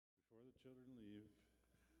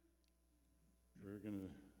We're going to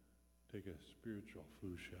take a spiritual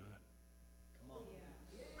flu shot. Come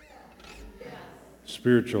on.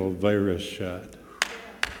 Spiritual virus shot.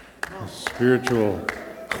 A spiritual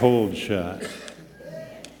cold shot.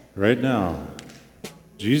 Right now.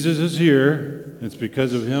 Jesus is here. It's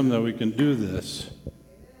because of him that we can do this.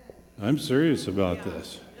 I'm serious about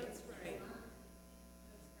this.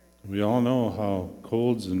 We all know how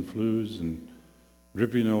colds and flus and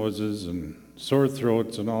drippy noses and sore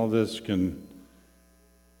throats and all this can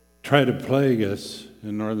try to plague us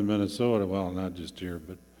in northern Minnesota. Well, not just here,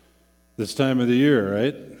 but this time of the year,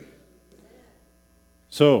 right?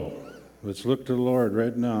 So, let's look to the Lord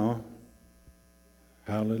right now.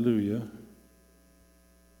 Hallelujah.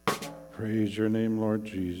 Praise your name, Lord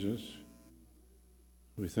Jesus.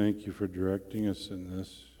 We thank you for directing us in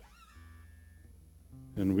this.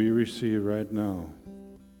 And we receive right now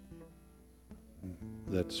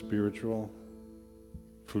that spiritual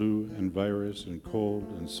flu and virus and cold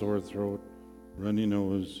and sore throat, runny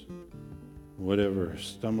nose, whatever,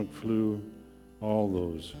 stomach flu, all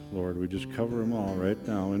those, Lord. We just cover them all right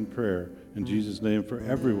now in prayer in Jesus' name for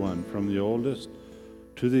everyone from the oldest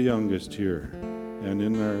to the youngest here and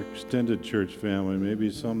in our extended church family, maybe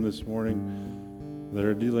some this morning that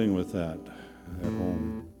are dealing with that at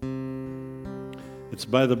home. It's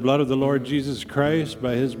by the blood of the Lord Jesus Christ,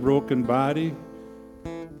 by his broken body.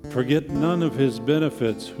 Forget none of his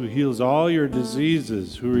benefits, who heals all your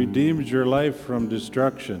diseases, who redeems your life from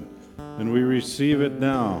destruction. And we receive it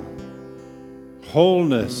now.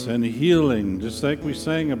 Wholeness and healing, just like we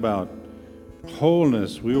sang about.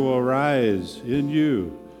 Wholeness, we will arise in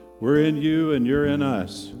you. We're in you and you're in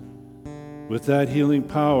us. With that healing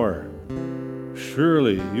power,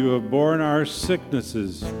 surely you have borne our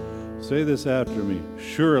sicknesses. Say this after me.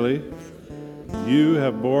 Surely you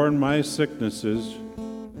have borne my sicknesses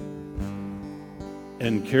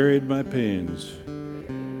and carried my pains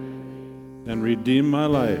and redeemed my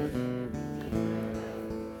life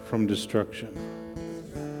from destruction,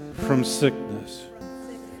 from sickness,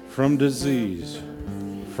 from disease,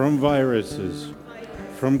 from viruses,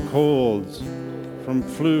 from colds, from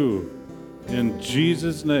flu. In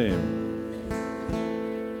Jesus' name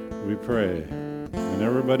we pray. And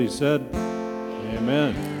everybody said,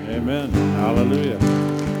 amen, amen, hallelujah.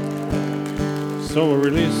 So we'll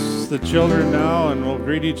release the children now and we'll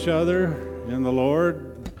greet each other in the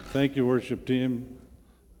Lord. Thank you, worship team.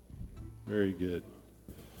 Very good.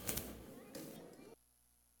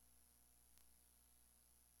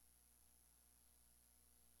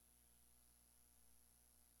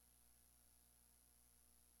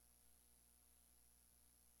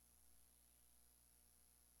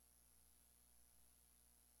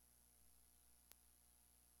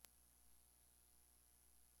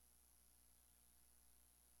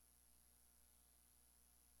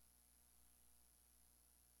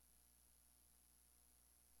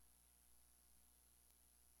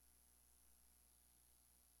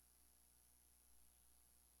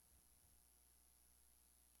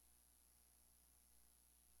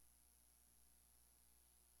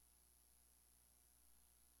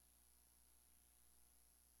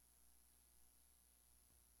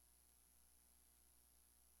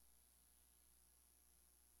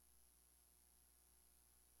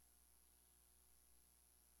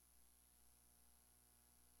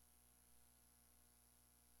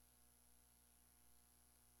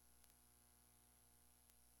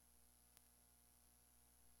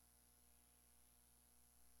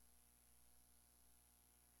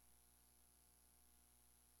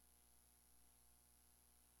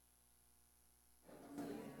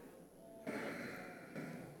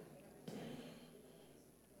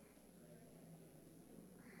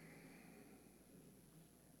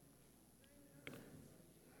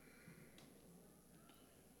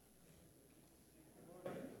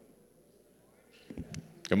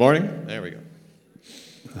 Good morning. There we go.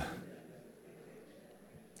 Are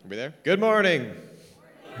we there? Good morning.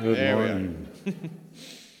 Good morning. We are.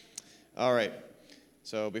 All right.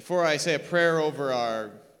 So before I say a prayer over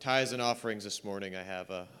our tithes and offerings this morning, I have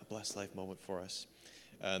a blessed life moment for us.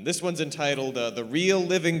 This one's entitled, The Real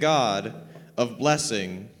Living God of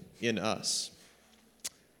Blessing in Us.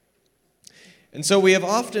 And so we have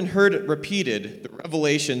often heard it repeated, the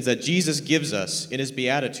revelations that Jesus gives us in his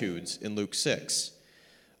Beatitudes in Luke 6.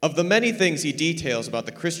 Of the many things he details about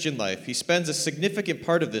the Christian life, he spends a significant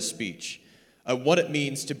part of this speech on what it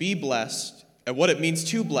means to be blessed, and what it means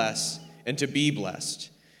to bless and to be blessed.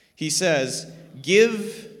 He says,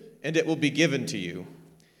 "Give, and it will be given to you.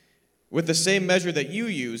 With the same measure that you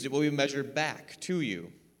use, it will be measured back to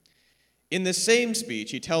you." In this same speech,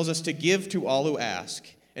 he tells us to give to all who ask,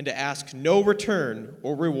 and to ask no return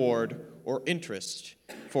or reward or interest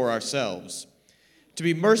for ourselves. To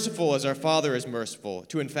be merciful as our Father is merciful,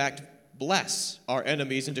 to in fact bless our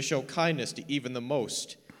enemies and to show kindness to even the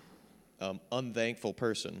most unthankful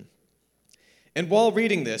person. And while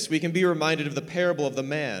reading this, we can be reminded of the parable of the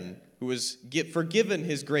man who was forgiven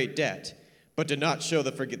his great debt, but did not show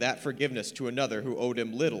that forgiveness to another who owed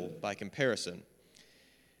him little by comparison.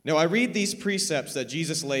 Now, I read these precepts that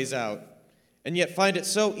Jesus lays out, and yet find it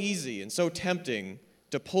so easy and so tempting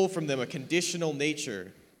to pull from them a conditional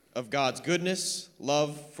nature of God's goodness,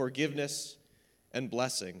 love, forgiveness, and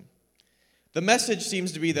blessing. The message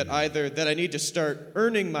seems to be that either that I need to start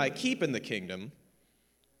earning my keep in the kingdom,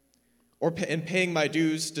 and paying my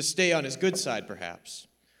dues to stay on his good side, perhaps,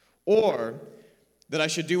 or that I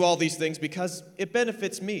should do all these things because it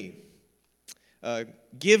benefits me.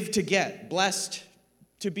 Give to get, blessed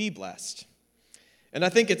to be blessed. And I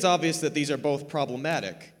think it's obvious that these are both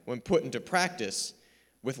problematic when put into practice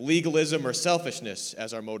with legalism or selfishness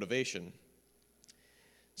as our motivation.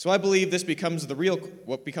 So I believe what becomes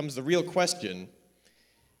the real question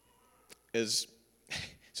is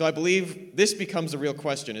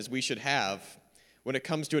we should have when it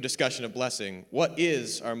comes to a discussion of blessing. What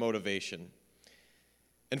is our motivation?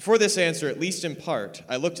 And for this answer, at least in part,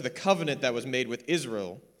 I look to the covenant that was made with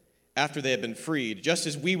Israel after they had been freed, just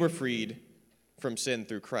as we were freed from sin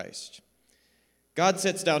through Christ. God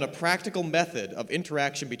sets down a practical method of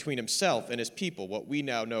interaction between himself and his people, what we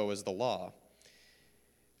now know as the law.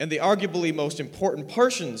 And the arguably most important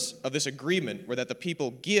portions of this agreement were that the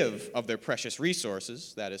people give of their precious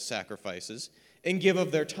resources, that is sacrifices, and give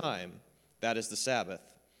of their time, that is the Sabbath.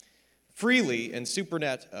 Freely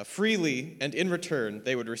and in return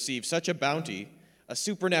they would receive such a bounty, a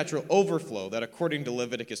supernatural overflow, that according to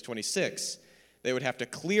Leviticus 26, they would have to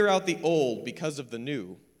clear out the old because of the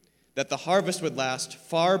new, that the harvest would last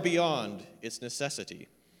far beyond its necessity.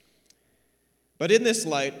 But in this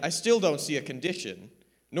light, I still don't see a condition,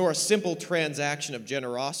 nor a simple transaction of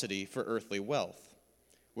generosity for earthly wealth.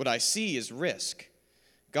 What I see is risk.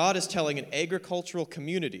 God is telling an agricultural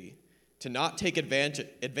community to not take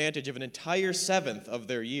advantage of an entire seventh of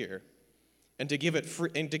their year, and to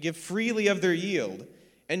give freely of their yield,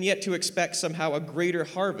 and yet to expect somehow a greater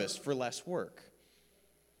harvest for less work.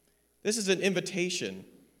 This is an invitation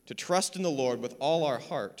to trust in the Lord with all our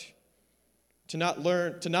heart, to not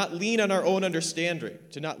lean on our own understanding,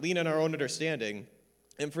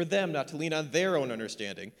 and for them not to lean on their own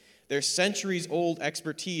understanding, their centuries-old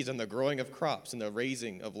expertise in the growing of crops and the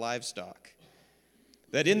raising of livestock.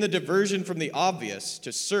 That in the diversion from the obvious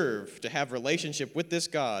to serve, to have relationship with this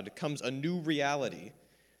God, comes a new reality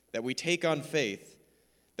that we take on faith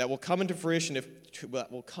that will come into fruition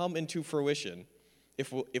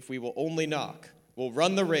if we will only knock. We'll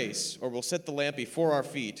run the race, or we'll set the lamp before our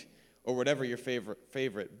feet, or whatever your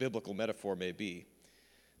favorite biblical metaphor may be.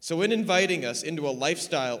 So in inviting us into a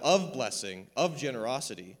lifestyle of blessing, of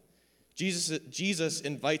generosity, Jesus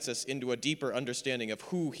invites us into a deeper understanding of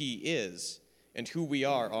who he is and who we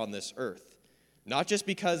are on this earth. Not just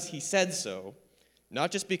because he said so, not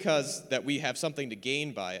just because that we have something to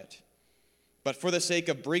gain by it, but for the sake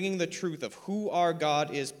of bringing the truth of who our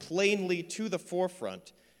God is plainly to the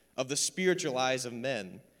forefront of the spiritual eyes of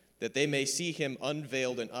men, that they may see him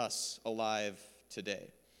unveiled in us alive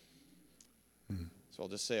today. So I'll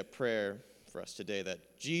just say a prayer for us today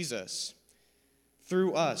that Jesus,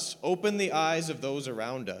 through us, open the eyes of those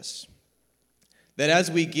around us, that as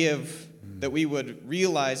we give, that we would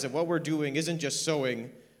realize that what we're doing isn't just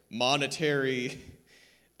sowing monetary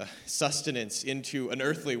sustenance into an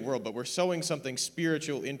earthly world, but we're sowing something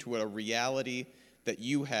spiritual into a reality that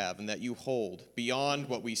you have and that you hold beyond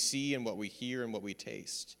what we see and what we hear and what we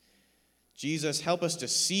taste. Jesus, help us to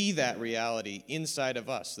see that reality inside of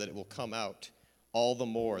us, that it will come out all the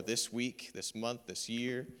more this week, this month, this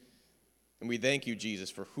year. And we thank you, Jesus,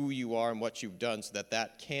 for who you are and what you've done so that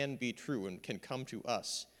that can be true and can come to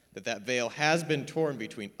us, that that veil has been torn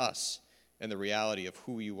between us and the reality of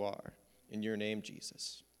who you are. In your name,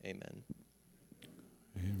 Jesus, amen.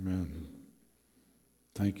 Amen.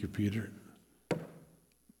 Thank you, Peter.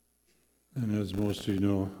 And as most of you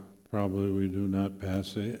know, probably we do not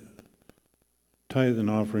pass a tithe and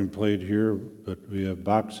offering plate here, but we have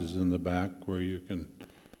boxes in the back where you can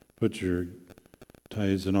put your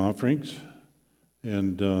tithes and offerings.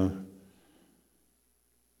 And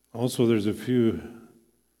also there's a few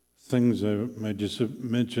things I might just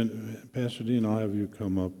mention. Pastor Dean, I'll have you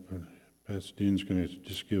come up. Pastor Dean's going to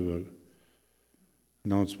just give an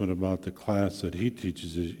announcement about the class that he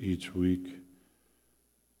teaches each week.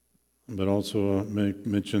 But also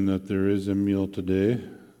mention that there is a meal today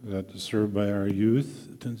that is served by our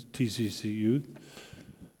youth, TCC youth.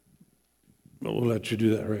 But we'll let you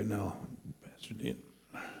do that right now, Pastor Dean.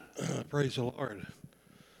 Praise the Lord.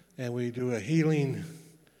 And we do a healing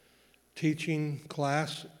teaching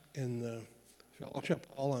class in the fellowship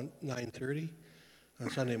hall on 9:30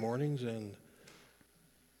 on Sunday mornings, and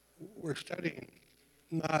we're studying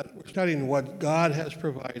what God has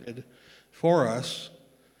provided for us,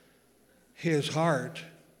 His heart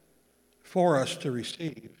for us to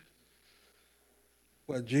receive,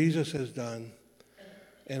 what Jesus has done,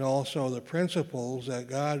 and also the principles that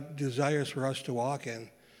God desires for us to walk in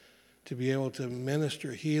to be able to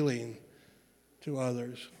minister healing to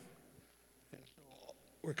others. And so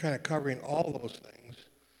we're kind of covering all those things.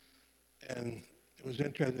 And it was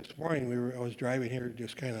interesting this morning. I was driving here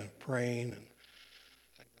just kind of praying, and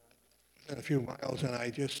within a few miles, and I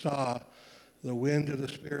just saw the wind of the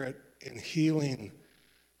Spirit in healing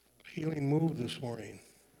move this morning,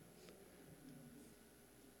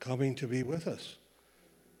 coming to be with us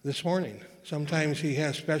this morning. Sometimes He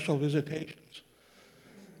has special visitations.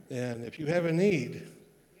 And if you have a need,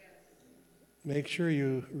 make sure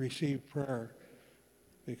you receive prayer.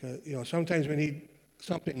 Because, sometimes we need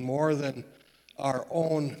something more than our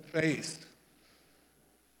own faith.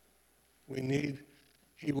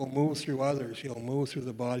 He will move through others. He'll move through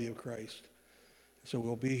the body of Christ. So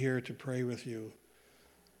we'll be here to pray with you.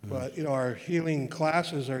 But, our healing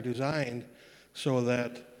classes are designed so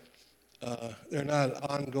that they're not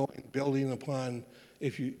ongoing, building upon.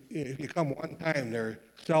 If you come one time, they're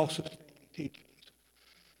self-sustaining teachings.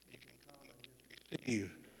 You can come and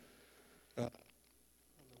receive from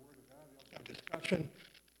the Word of God. We also have discussion.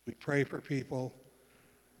 We pray for people.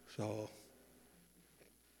 So,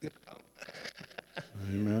 just come.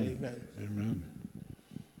 Amen. Amen. Amen.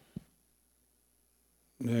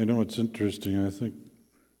 Yeah, it's interesting. I think,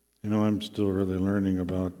 I'm still really learning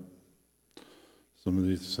about some of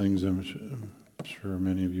these things. I'm sure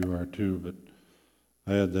many of you are too, but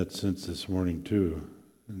I had that sense this morning too.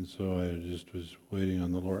 And so I just was waiting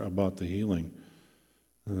on the Lord about the healing.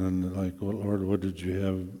 And then well, Lord, what did you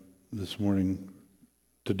have this morning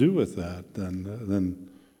to do with that? Then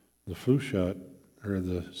the flu shot, or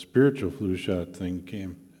the spiritual flu shot thing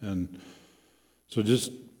came. And so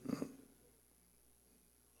just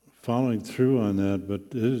following through on that, but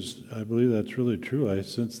I believe that's really true. I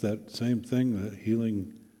sense that same thing, that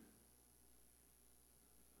healing.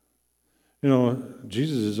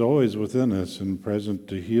 Jesus is always within us and present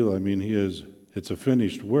to heal. I mean, it's a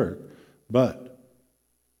finished work. But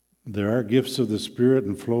there are gifts of the Spirit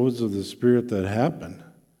and flows of the Spirit that happen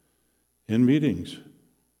in meetings.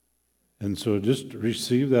 And so just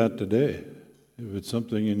receive that today. If it's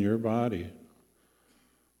something in your body,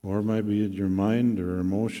 or it might be in your mind or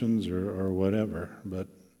emotions or whatever. But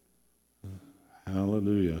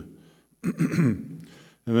hallelujah. And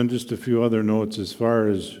then just a few other notes as far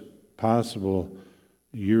as possible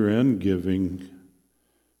year-end giving,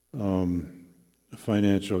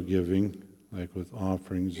 financial giving, like with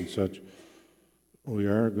offerings and such. We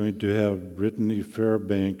are going to have Brittany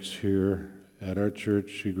Fairbanks here at our church.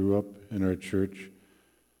 She grew up in our church.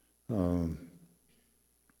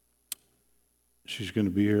 She's going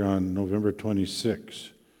to be here on November 26th.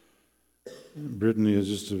 Brittany is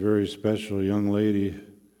just a very special young lady.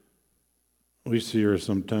 We see her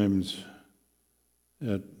sometimes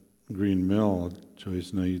at Green Mill.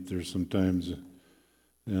 Joyce and I eat there sometimes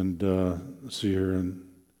and see her. And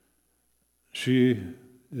she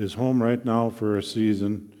is home right now for a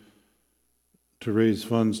season to raise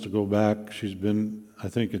funds to go back. She's been, I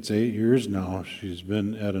think it's 8 years now, she's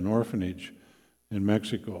been at an orphanage in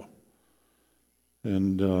Mexico.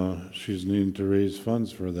 And she's needing to raise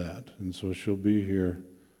funds for that. And so she'll be here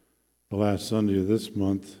the last Sunday of this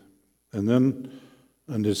month. And then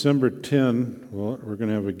on December 10, we're going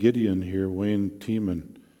to have a Gideon here, Wayne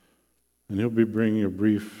Tiemann. And he'll be bringing a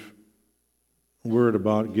brief word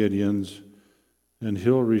about Gideons. And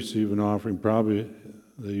he'll receive an offering. Probably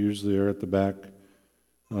they usually are at the back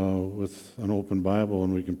with an open Bible,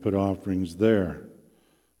 and we can put offerings there.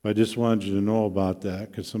 I just wanted you to know about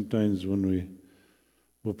that, because sometimes when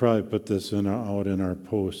we'll probably put this out in our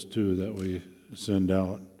post too that we send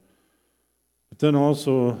out. But then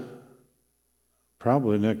also,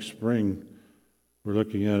 probably next spring, we're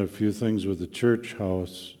looking at a few things with the church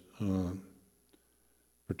house,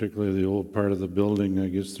 particularly the old part of the building. I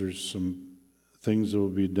guess there's some things that will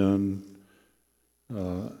be done.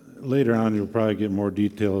 Later on, you'll probably get more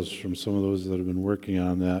details from some of those that have been working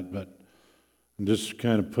on that, but I'm just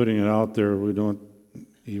kind of putting it out there. We don't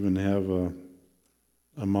even have a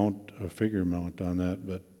figure amount on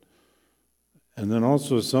that, and then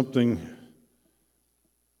also something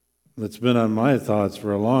that's been on my thoughts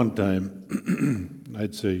for a long time,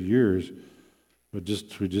 I'd say years, But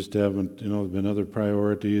we just haven't, been other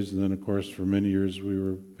priorities. And then, of course, for many years we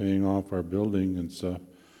were paying off our building and stuff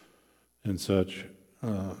and such.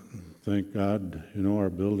 Thank God, our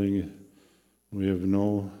building, we have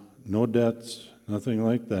no debts, nothing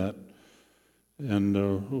like that.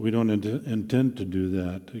 And we don't intend to do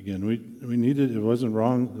that again. We needed, it wasn't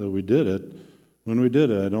wrong that we did it. When we did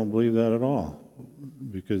it, I don't believe that at all,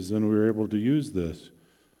 because then we were able to use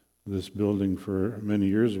this building for many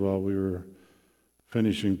years while we were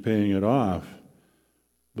finishing paying it off.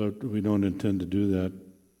 But we don't intend to do that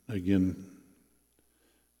again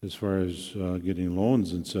as far as getting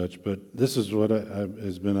loans and such. But this is what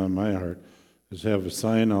has been on my heart, is have a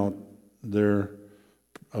sign out there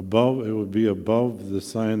above. It would be above the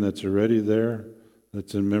sign that's already there,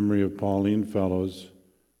 that's in memory of Pauline Fellows,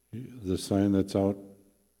 the sign that's out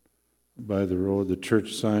by the road, the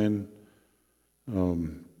church sign,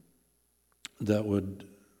 that would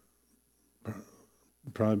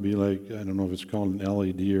probably be like, I don't know if it's called an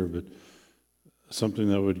LED but something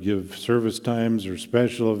that would give service times or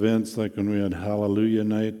special events, like when we had Hallelujah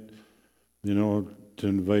Night, to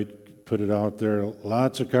invite, put it out there.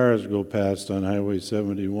 Lots of cars go past on Highway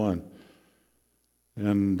 71.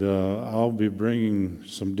 And I'll be bringing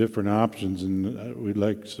some different options, and we'd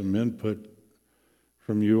like some input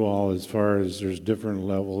from you all as far as there's different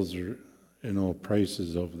levels or,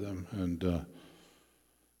 prices of them. And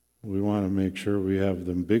we want to make sure we have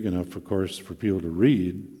them big enough, of course, for people to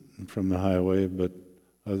read from the highway, but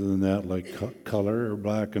other than that, like color or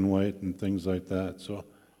black and white and things like that. So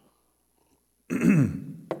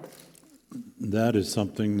that is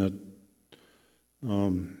something that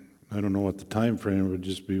I don't know what the time frame would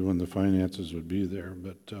just be when the finances would be there.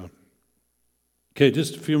 But okay,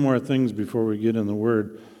 just a few more things before we get in the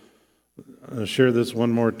Word. I'll share this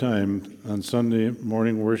one more time. On Sunday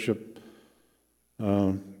morning worship,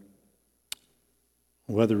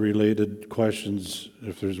 weather-related questions,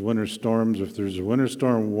 if there's winter storms, if there's a winter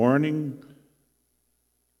storm warning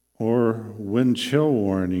or wind chill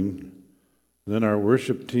warning, then our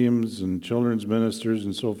worship teams and children's ministers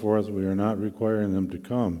and so forth, we are not requiring them to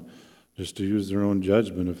come, just to use their own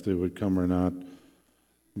judgment if they would come or not.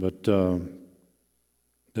 But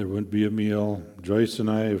there would be a meal. Joyce and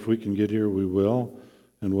I, if we can get here, we will,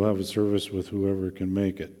 and we'll have a service with whoever can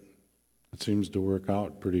make it. It seems to work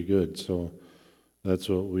out pretty good, so that's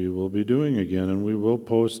what we will be doing again, and we will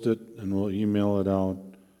post it and we'll email it out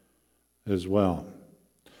as well.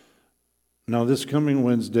 Now, this coming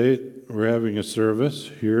Wednesday, we're having a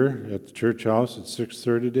service here at the church house at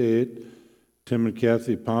 6:30 to 8. Tim and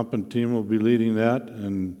Kathy Pomp team will be leading that,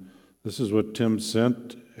 and this is what Tim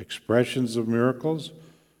sent: expressions of miracles,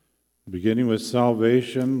 beginning with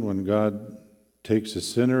salvation, when God takes a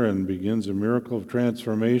sinner and begins a miracle of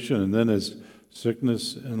transformation, and then as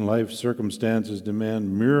sickness and life circumstances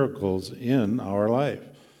demand miracles in our life.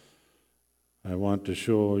 I want to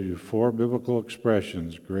show you 4 biblical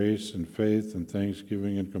expressions: grace and faith and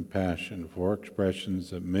thanksgiving and compassion, 4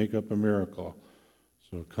 expressions that make up a miracle.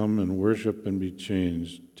 So come and worship and be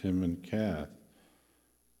changed, Tim and Kath.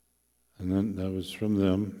 And then that was from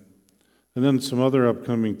them. And then some other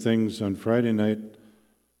upcoming things. On Friday night,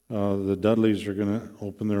 the Dudleys are going to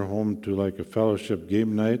open their home to like a fellowship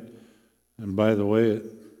game night. And by the way,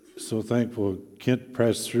 so thankful Kent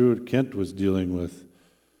pressed through. Kent was dealing with,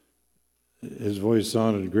 his voice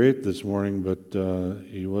sounded great this morning, but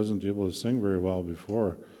he wasn't able to sing very well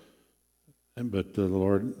before. But the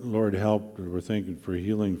Lord helped. We're thanking for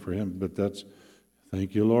healing for him. But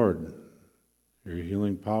thank you, Lord, your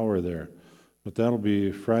healing power there. But that'll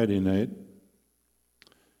be Friday night.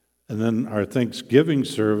 And then our Thanksgiving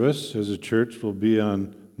service as a church will be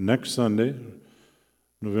on next Sunday,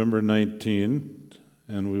 November 19th,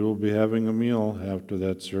 and we will be having a meal after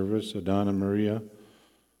that service. Adana Maria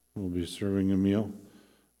will be serving a meal.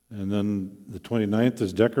 And then the 29th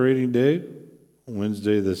is Decorating Day.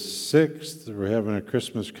 Wednesday the 6th, we're having a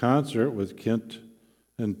Christmas concert with Kent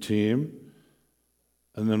and team.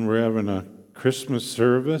 And then we're having a Christmas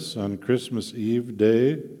service on Christmas Eve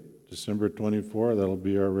Day, December 24th. That'll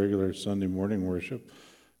be our regular Sunday morning worship.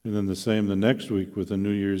 And then the same the next week with a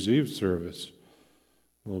New Year's Eve service.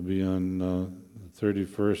 We'll be on the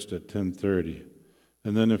 31st at 10:30.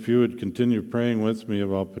 And then if you would continue praying with me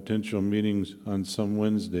about potential meetings on some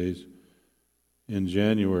Wednesdays in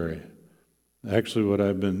January. Actually, what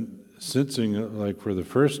I've been sensing, like for the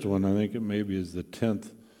first one, I think it maybe is the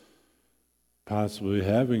 10th, possibly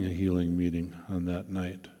having a healing meeting on that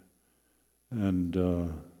night. And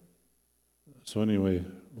so anyway,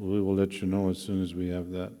 we will let you know as soon as we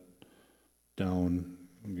have that down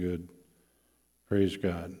good. Praise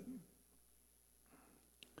God.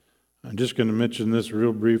 I'm just going to mention this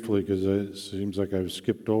real briefly because it seems like I've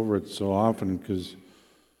skipped over it so often because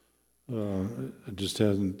it just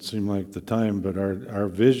hasn't seemed like the time. But our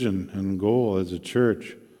vision and goal as a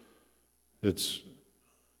church, it's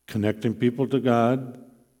connecting people to God,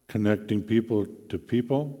 connecting people to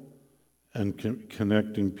people, and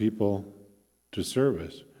connecting people to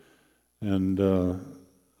service. And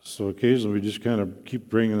so occasionally we just kind of keep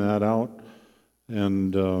bringing that out.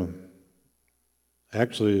 And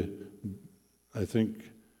actually, I think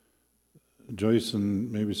Joyce and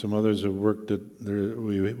maybe some others have worked at there.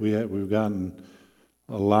 We've gotten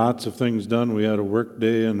lots of things done. We had a work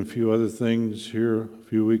day and a few other things here a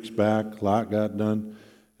few weeks back. A lot got done,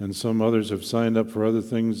 and some others have signed up for other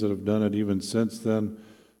things that have done it even since then.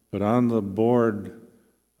 But on the board,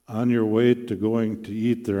 on your way to going to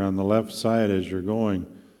eat there on the left side as you're going,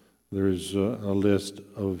 there's a list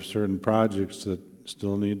of certain projects that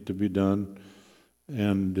still need to be done.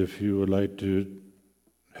 And if you would like to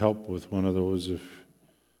help with one of those, if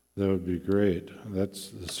that would be great. That's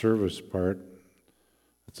the service part.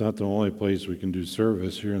 It's not the only place we can do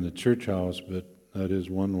service here in the church house, but that is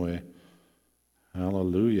one way.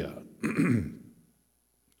 Hallelujah.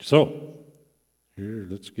 So, here,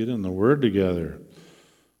 let's get in the Word together.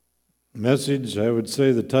 Message, I would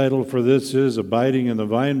say the title for this is Abiding in the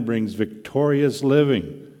Vine Brings Victorious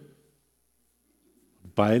Living.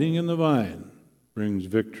 Abiding in the vine brings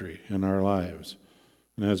victory in our lives.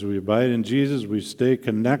 And as we abide in Jesus, we stay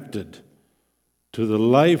connected to the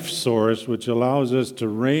life source which allows us to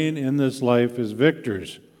reign in this life as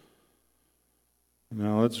victors.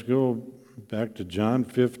 Now let's go back to John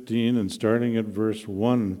 15 and starting at verse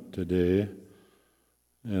 1 today.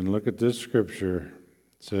 And look at this scripture.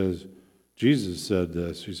 It says, Jesus said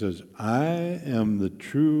this. He says, I am the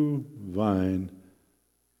true vine,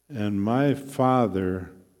 and my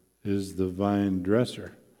Father is the vine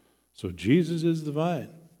dresser. So Jesus is the vine.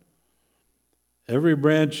 Every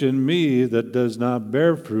branch in me that does not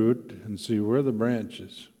bear fruit, and see, we're the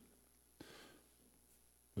branches.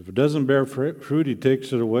 If it doesn't bear fruit, he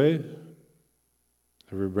takes it away.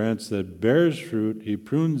 Every branch that bears fruit, he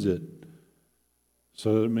prunes it,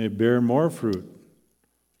 so that it may bear more fruit.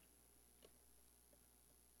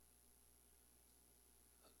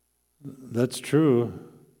 That's true.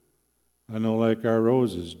 I know, like our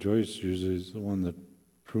roses, Joyce usually is the one that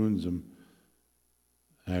prunes them,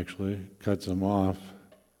 actually, cuts them off.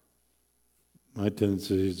 My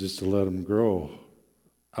tendency is just to let them grow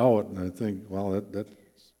out, and I think, well, that's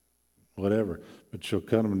whatever. But she'll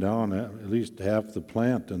cut them down at least half the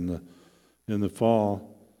plant in the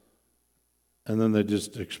fall, and then they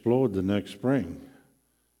just explode the next spring.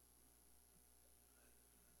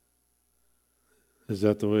 Is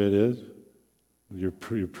that the way it is? You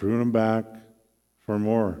prune them back for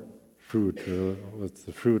more fruit, with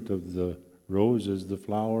the fruit of the rose is the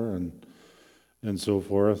flower, and so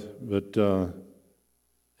forth. But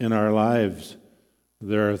in our lives,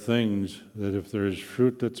 there are things that if there's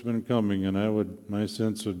fruit that's been coming, and my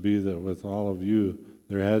sense would be that with all of you,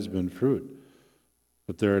 there has been fruit.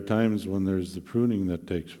 But there are times when there's the pruning that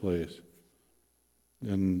takes place.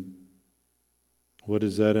 And what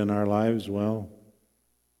is that in our lives? Well,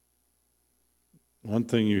 one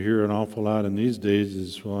thing you hear an awful lot in these days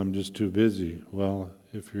is, well, I'm just too busy. Well,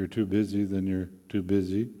 if you're too busy, then you're too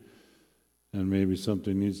busy. And maybe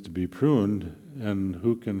something needs to be pruned. And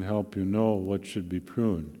who can help you know what should be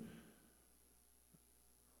pruned?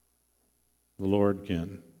 The Lord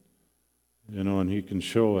can. And He can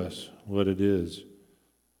show us what it is.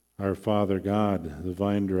 Our Father God, the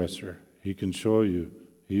vine dresser, He can show you.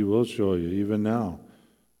 He will show you, even now.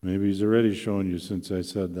 Maybe He's already shown you since I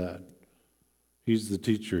said that. He's the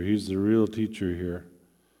teacher. He's the real teacher here.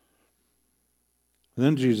 And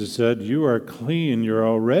then Jesus said, you are clean. You're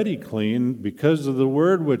already clean because of the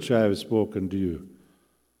word which I have spoken to you.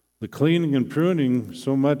 The cleaning and pruning,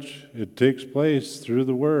 so much it takes place through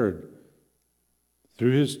the word,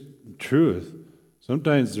 through His truth.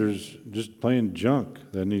 Sometimes there's just plain junk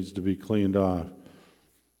that needs to be cleaned off.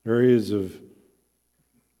 Areas of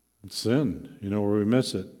sin, where we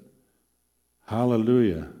miss it.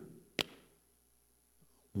 Hallelujah.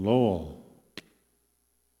 Lowell,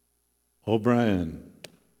 O'Brien,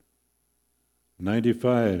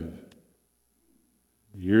 95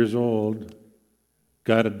 years old,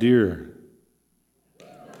 got a deer.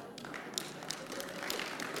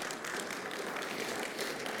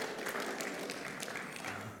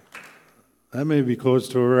 That may be close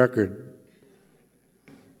to a record.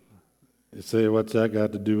 You say, what's that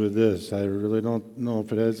got to do with this? I really don't know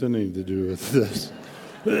if it has anything to do with this.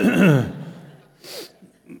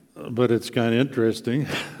 But it's kind of interesting.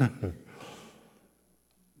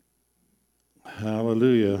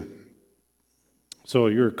 Hallelujah. So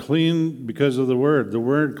you're clean because of the Word. The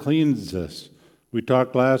Word cleans us. We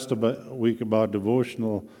talked last week about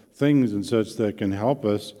devotional things and such that can help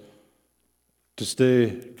us to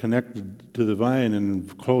stay connected to the vine and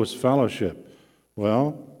in close fellowship.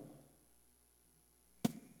 Well,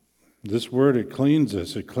 this Word, it cleans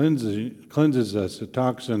us. It cleanses us. It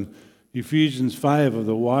talks in Ephesians 5 of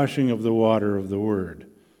the washing of the water of the Word.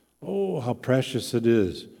 Oh, how precious it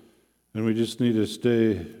is. And we just need to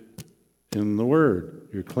stay in the Word.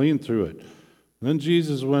 You're clean through it. Then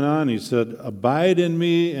Jesus went on, he said, "Abide in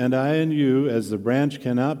me and I in you, as the branch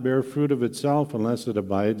cannot bear fruit of itself unless it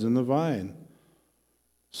abides in the vine.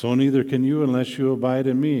 So neither can you unless you abide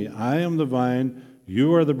in me. I am the vine,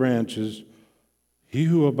 you are the branches. He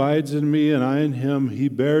who abides in me and I in him, he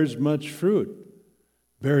bears much fruit."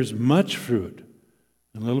 Bears much fruit.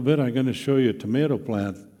 In a little bit, I'm going to show you a tomato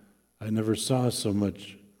plant. I never saw so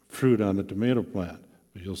much fruit on a tomato plant,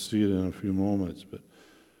 but you'll see it in a few moments. But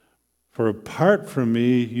for apart from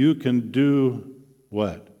me, you can do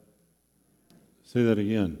what? Say that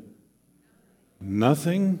again.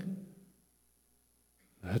 Nothing?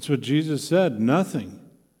 That's what Jesus said, nothing.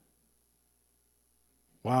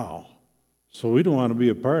 Wow. So we don't want to be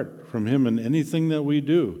apart from him in anything that we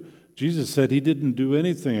do. Jesus said he didn't do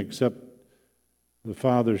anything except the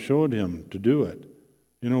Father showed him to do it.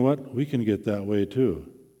 You know what? We can get that way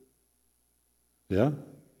too. Yeah?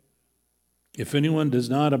 If anyone does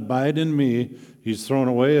not abide in me, he's thrown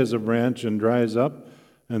away as a branch and dries up,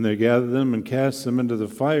 and they gather them and cast them into the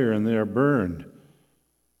fire, and they are burned.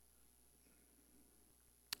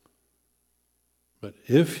 But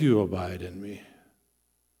if you abide in me,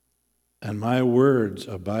 and my words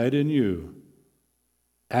abide in you,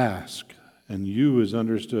 ask, and you is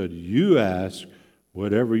understood. You ask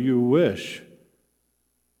whatever you wish,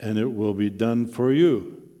 and it will be done for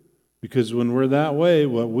you. Because when we're that way,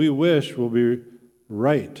 what we wish will be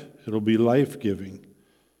right. It'll be life-giving.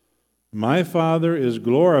 My Father is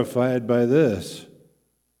glorified by this,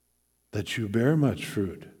 that you bear much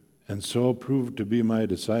fruit, and so prove to be my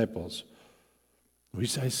disciples.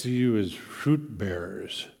 I see you as fruit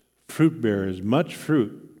bearers, much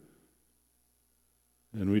fruit.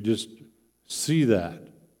 And we just see that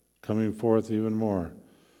coming forth even more.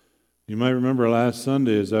 You might remember last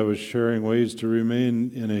Sunday as I was sharing ways to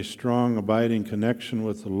remain in a strong, abiding connection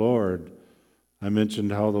with the Lord, I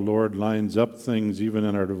mentioned how the Lord lines up things even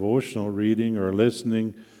in our devotional reading or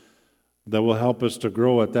listening that will help us to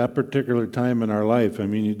grow at that particular time in our life. I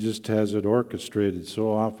mean, He just has it orchestrated.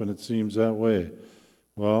 So often it seems that way.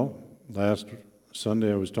 Well, last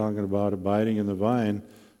Sunday I was talking about abiding in the vine,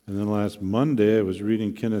 and then last Monday I was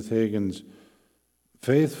reading Kenneth Hagin's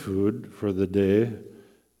faith food for the day,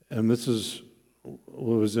 and this is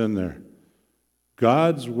what was in there.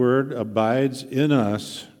 God's Word abides in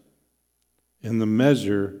us in the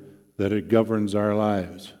measure that it governs our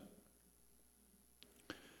lives,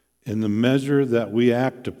 in the measure that we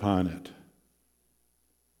act upon it.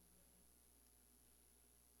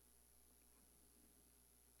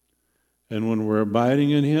 And when we're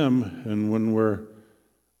abiding in Him, and when we're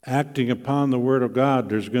acting upon the Word of God,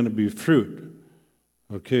 there's going to be fruit.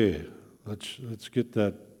 Okay, let's get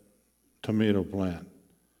that tomato plant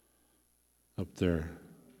up there.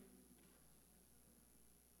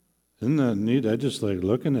 Isn't that neat? I just like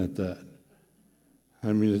looking at that.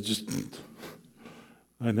 I mean, it just,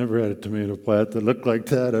 I never had a tomato plant that looked like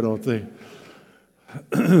that, I don't think.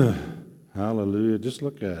 Hallelujah, just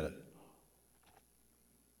look at it.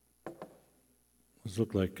 Those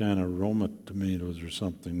look like kind of Roma tomatoes or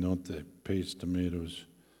something, don't they? Paste tomatoes.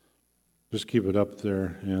 Just keep it up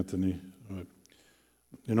there, Anthony.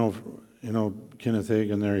 You know, Kenneth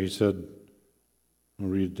Hagin there, he said, I'll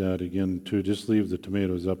read that again too. Just leave the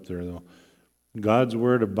tomatoes up there, though. God's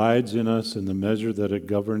Word abides in us in the measure that it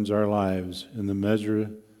governs our lives, in the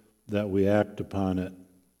measure that we act upon it.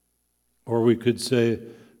 Or we could say,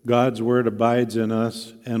 God's Word abides in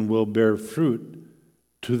us and will bear fruit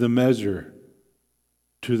to the measure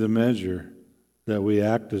that we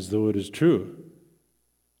act as though it is true.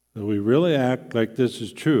 That we really act like this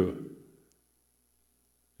is true.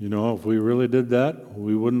 You know, if we really did that,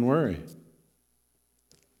 we wouldn't worry.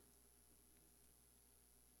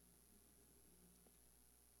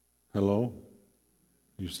 Hello?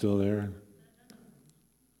 You still there?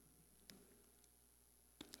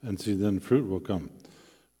 And see, then fruit will come.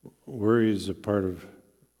 Worry is a part of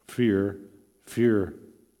fear. Fear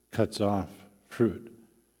cuts off fruit.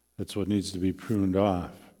 That's what needs to be pruned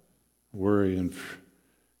off. Worry and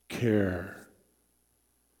care,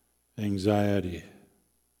 anxiety.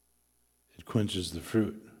 It quenches the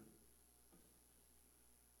fruit.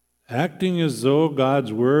 Acting as though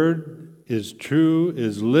God's word is true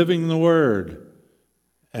is living the word,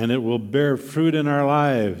 and it will bear fruit in our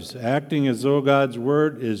lives. Acting as though God's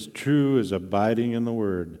word is true is abiding in the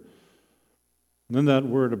word. And then that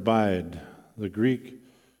word abide, the Greek,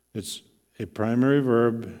 it's a primary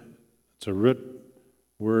verb, it's a root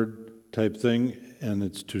word type thing, and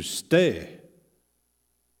it's to stay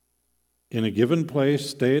in a given place,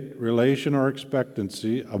 state, relation, or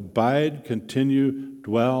expectancy. Abide, continue,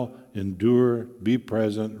 dwell, endure, be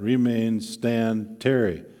present, remain, stand,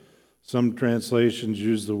 tarry. Some translations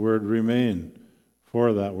use the word remain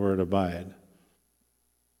for that word abide.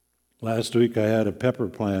 Last week I had a pepper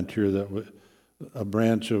plant here, a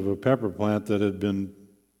branch of a pepper plant that had been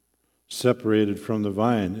separated from the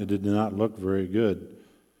vine. It did not look very good.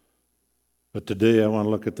 But today I want to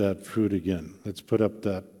look at that fruit again. Let's put up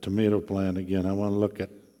that tomato plant again. I want to look at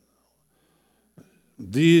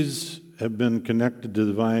these have been connected to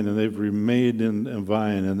the vine, and they've remained in the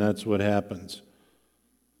vine, and that's what happens.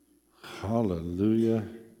 Hallelujah.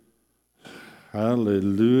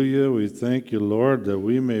 Hallelujah. We thank you, Lord, that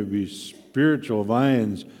we may be spiritual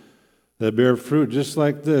vines that bear fruit just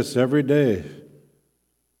like this every day.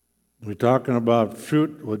 We're talking about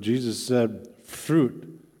fruit, what Jesus said, fruit.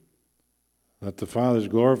 That the Father is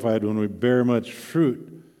glorified when we bear much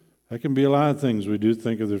fruit. That can be a lot of things. We do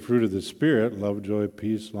think of the fruit of the Spirit: love, joy,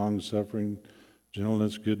 peace, long-suffering,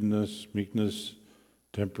 gentleness, goodness, meekness,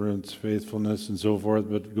 temperance, faithfulness, and so forth.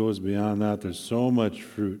 But it goes beyond that. There's so much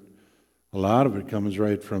fruit. A lot of it comes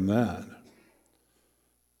right from that.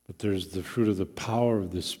 But there's the fruit of the power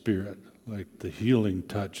of the Spirit, like the healing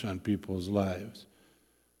touch on people's lives.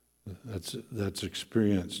 That's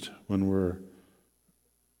experienced when we're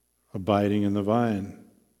abiding in the vine.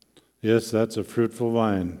 Yes, that's a fruitful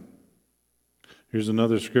vine. Here's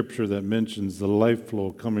another scripture that mentions the life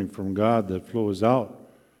flow coming from God that flows out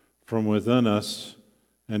from within us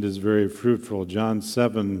and is very fruitful. John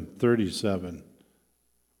 7:37.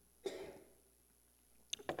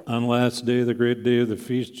 On last day, the great day of the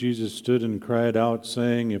feast, Jesus stood and cried out,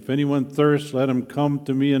 saying, "If anyone thirsts, let him come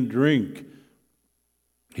to me and drink.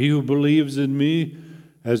 He who believes in me,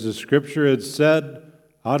 as the scripture had said,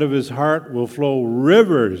 out of his heart will flow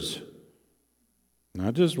rivers,"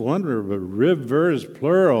 not just one river, but rivers,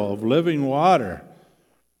 plural, of living water.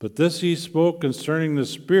 But this he spoke concerning the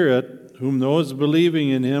Spirit, whom those believing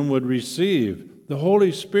in him would receive, the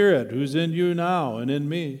Holy Spirit, who's in you now and in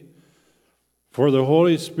me. For the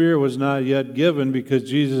Holy Spirit was not yet given because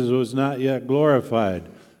Jesus was not yet glorified.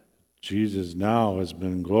 Jesus now has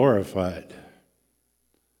been glorified,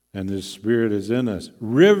 and the Spirit is in us.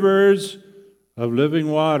 Rivers of living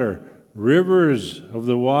water, rivers of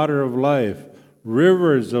the water of life,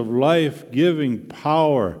 rivers of life-giving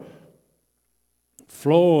power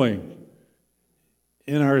flowing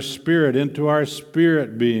in our spirit, into our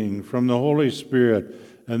spirit being from the Holy Spirit,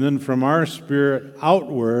 and then from our spirit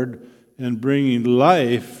outward and bringing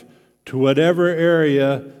life to whatever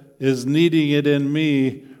area is needing it in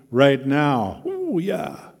me right now. Ooh,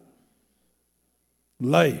 yeah.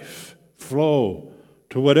 Life, flow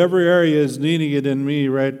to whatever area is needing it in me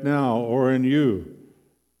right now or in you.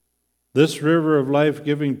 This river of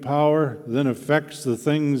life-giving power then affects the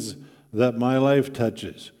things that my life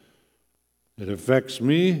touches. It affects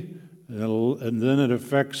me, and then it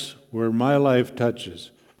affects where my life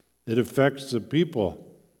touches. It affects the people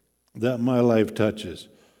that my life touches.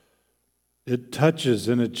 It touches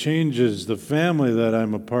and it changes the family that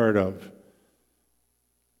I'm a part of.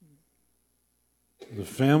 The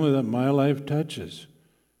family that my life touches.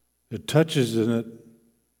 It touches and it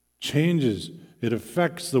changes. It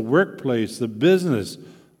affects the workplace, the business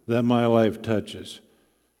that my life touches.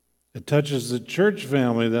 It touches the church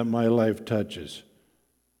family that my life touches.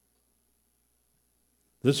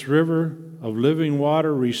 This river of living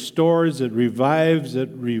water restores, it revives,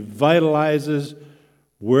 it revitalizes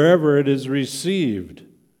wherever it is received.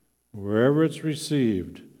 Wherever it's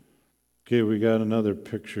received. Okay, we got another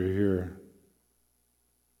picture here.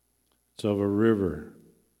 It's of a river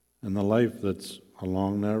and the life that's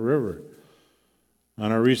along that river.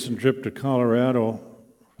 On our recent trip to Colorado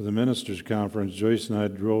for the Ministers' Conference, Joyce and I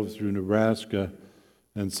drove through Nebraska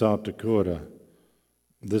and South Dakota.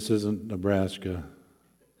 This isn't Nebraska.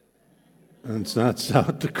 And it's not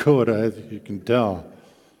South Dakota, you can tell.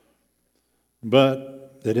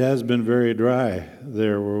 But it has been very dry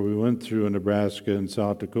there where we went through in Nebraska and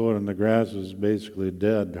South Dakota, and the grass was basically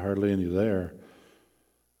dead, hardly any there.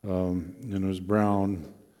 And it was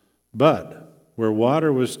brown. But where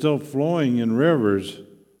water was still flowing in rivers,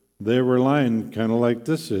 they were lined kind of like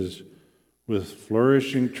this is, with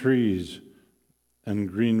flourishing trees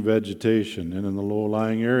and green vegetation. And in the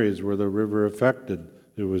low-lying areas where the river affected,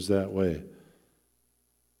 it was that way.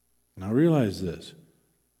 Now realize this.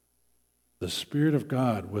 The Spirit of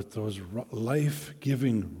God with those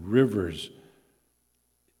life-giving rivers,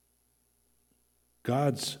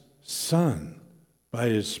 God's Son, by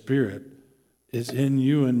His Spirit, is in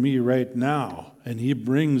you and me right now. And He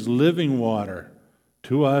brings living water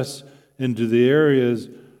to us into the areas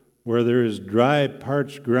where there is dry,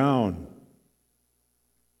 parched ground.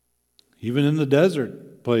 Even in the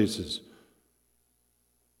desert places.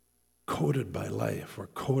 Coated by life, or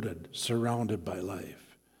coated, surrounded by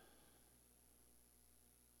life.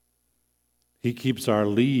 He keeps our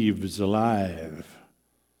leaves alive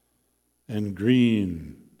and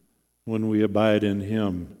green when we abide in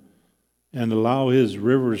Him and allow His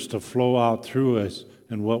rivers to flow out through us,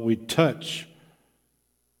 and what we touch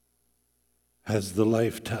has the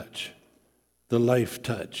life touch, the life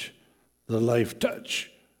touch, the life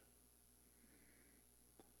touch.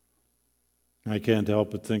 I can't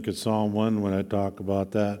help but think of Psalm 1 when I talk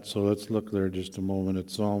about that, so let's look there just a moment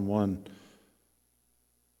at Psalm 1.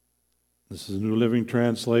 This is a New Living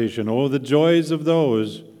Translation. Oh, the joys of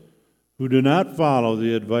those who do not follow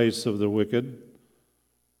the advice of the wicked.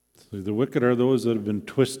 The wicked are those that have been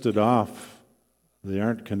twisted off. They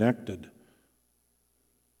aren't connected.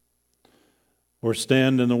 Or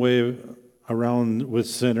stand in the way around with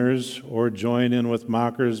sinners, or join in with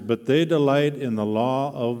mockers, but they delight in the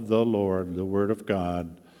law of the Lord, the Word of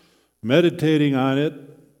God, meditating on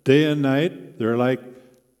it day and night. They're like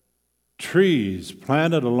trees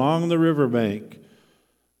planted along the riverbank,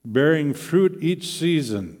 bearing fruit each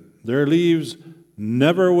season. Their leaves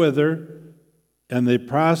never wither, and they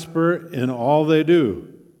prosper in all they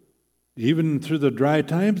do. Even through the dry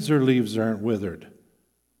times, their leaves aren't withered.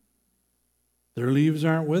 Their leaves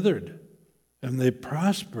aren't withered, and they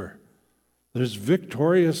prosper. There's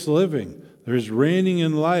victorious living. There's reigning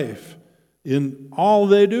in life in all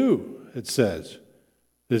they do, it says.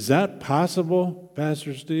 Is that possible,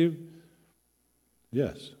 Pastor Steve?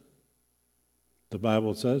 Yes. The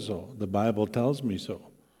Bible says so. The Bible tells me so.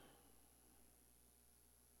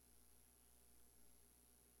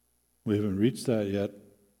 We haven't reached that yet,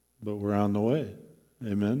 but we're on the way.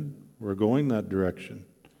 Amen? We're going that direction.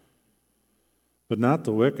 But not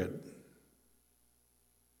the wicked,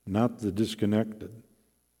 not the disconnected,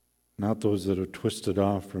 not those that are twisted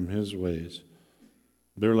off from His ways.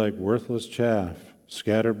 They're like worthless chaff,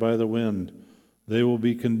 scattered by the wind. They will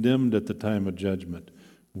be condemned at the time of judgment.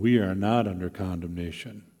 We are not under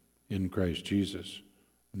condemnation in Christ Jesus.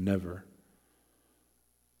 Never.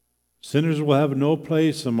 Sinners will have no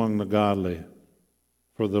place among the godly.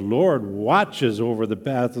 For the Lord watches over the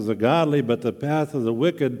path of the godly, but the path of the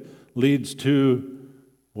wicked leads to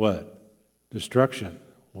what? Destruction.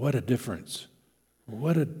 What a difference.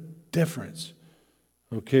 What a difference.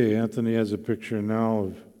 Okay, Anthony has a picture now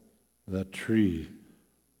of that tree.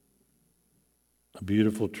 A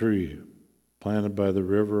beautiful tree planted by the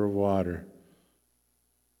river of water.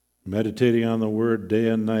 Meditating on the Word day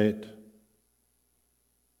and night.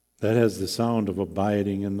 That has the sound of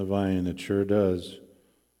abiding in the vine. It sure does.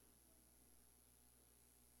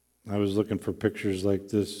 I was looking for pictures like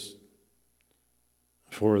this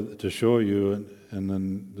to show you, and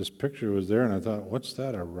then this picture was there, and I thought, what's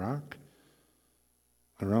that, a rock?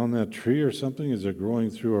 Around that tree or something? Is it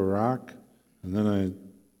growing through a rock? And then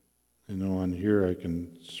on here I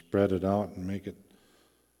can spread it out and make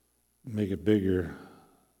it bigger.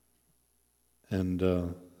 And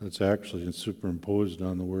it's actually superimposed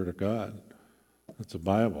on the Word of God. It's a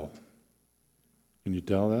Bible. Can you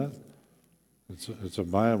tell that? It's a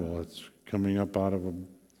Bible. It's coming up out of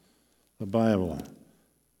a Bible.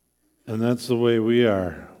 And that's the way we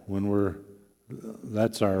are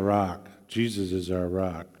that's our rock. Jesus is our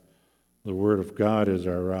rock. The Word of God is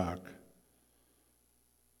our rock.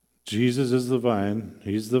 Jesus is the vine.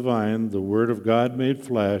 He's the vine, the Word of God made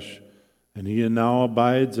flesh, and He now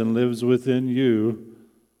abides and lives within you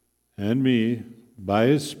and me by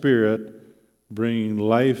His Spirit, bringing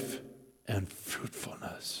life and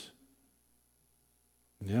fruitfulness.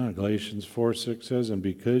 Yeah, Galatians 4:6 says, and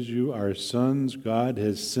because you are sons, God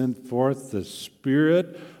has sent forth the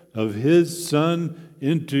Spirit of His Son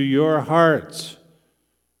into your hearts,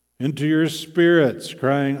 into your spirits,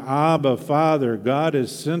 crying, Abba, Father. God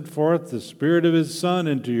has sent forth the Spirit of His Son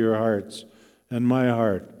into your hearts and my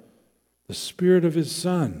heart. The Spirit of His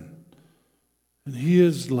Son. And He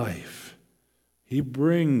is life. He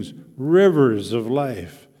brings rivers of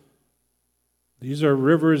life. These are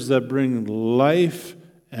rivers that bring life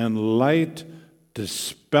and light,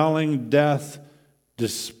 dispelling death,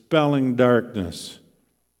 dispelling darkness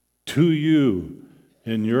to you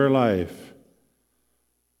in your life.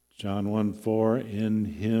 John 1:4, in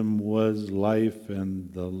him was life,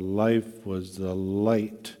 and the life was the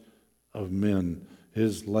light of men.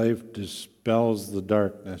 His life dispels the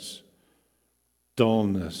darkness,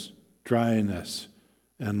 dullness, dryness,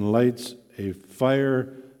 and lights a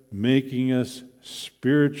fire, making us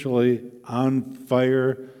spiritually on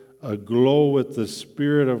fire, aglow with the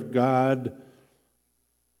Spirit of God.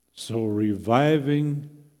 So reviving,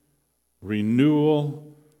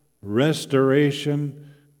 renewal, restoration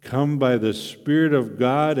come by the Spirit of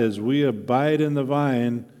God as we abide in the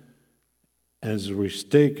vine, as we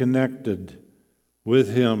stay connected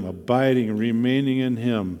with Him, abiding, remaining in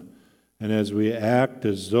Him, and as we act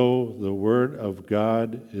as though the Word of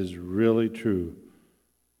God is really true.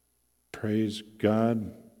 Praise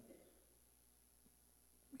God.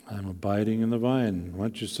 I'm abiding in the vine. Why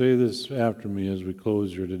don't you say this after me as we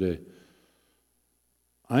close here today?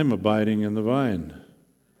 I'm abiding in the vine.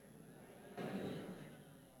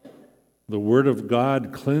 The Word of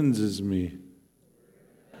God cleanses me.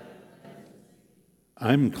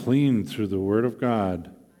 I'm clean through the Word of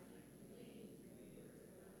God.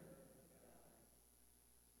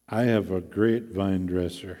 I have a great vine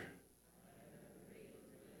dresser.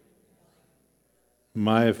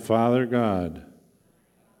 My Father God,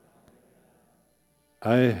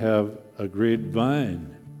 I have a great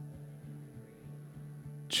vine.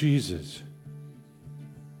 Jesus,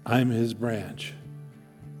 I'm His branch.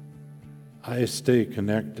 I stay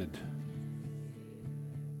connected.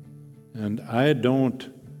 And I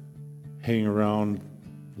don't hang around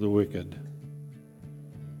the wicked.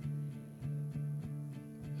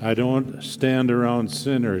 I don't stand around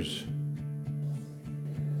sinners.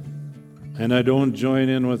 And I don't join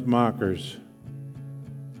in with mockers.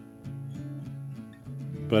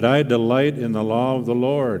 But I delight in the law of the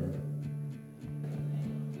Lord,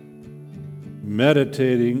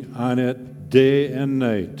 meditating on it day and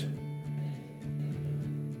night.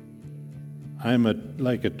 I'm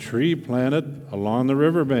like a tree planted along the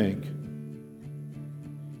riverbank,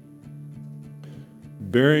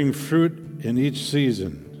 bearing fruit in each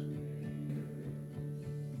season.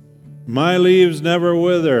 My leaves never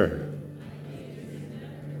wither.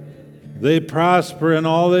 They prosper in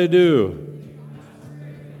all they do.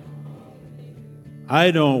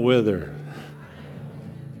 I don't wither.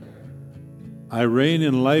 I reign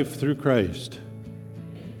in life through Christ.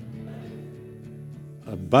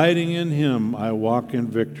 Abiding in Him, I walk in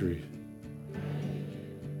victory.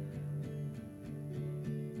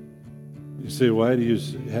 You say, why do you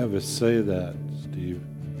have us say that, Steve?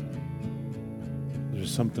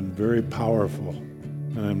 There's something very powerful,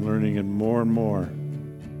 and I'm learning it more and more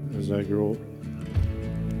as I grow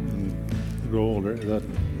older, that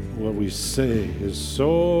what we say is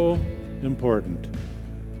so important.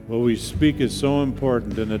 What we speak is so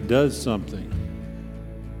important, and it does something.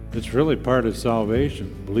 It's really part of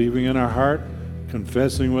salvation, believing in our heart,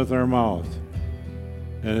 confessing with our mouth.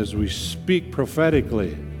 And as we speak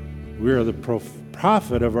prophetically, we are the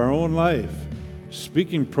prophet of our own life,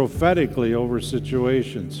 speaking prophetically over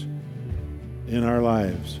situations in our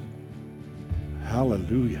lives.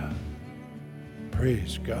 Hallelujah.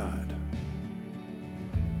 Praise God.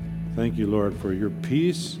 Thank you, Lord, for your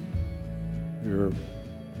peace, your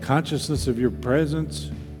consciousness of your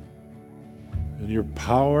presence, and your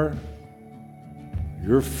power,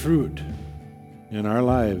 your fruit in our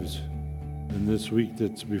lives in this week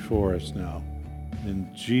that's before us now. In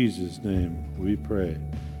Jesus' name we pray.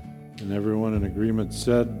 And everyone in agreement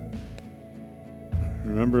said,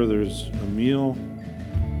 remember there's a meal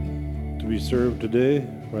to be served today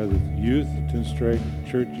by the youth, the Tin Strike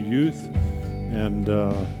Church youth. And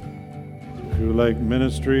if you like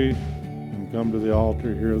ministry, and come to the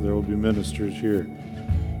altar here, there will be ministers here.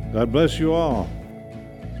 God bless you all.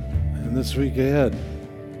 And this week ahead,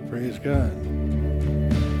 praise God.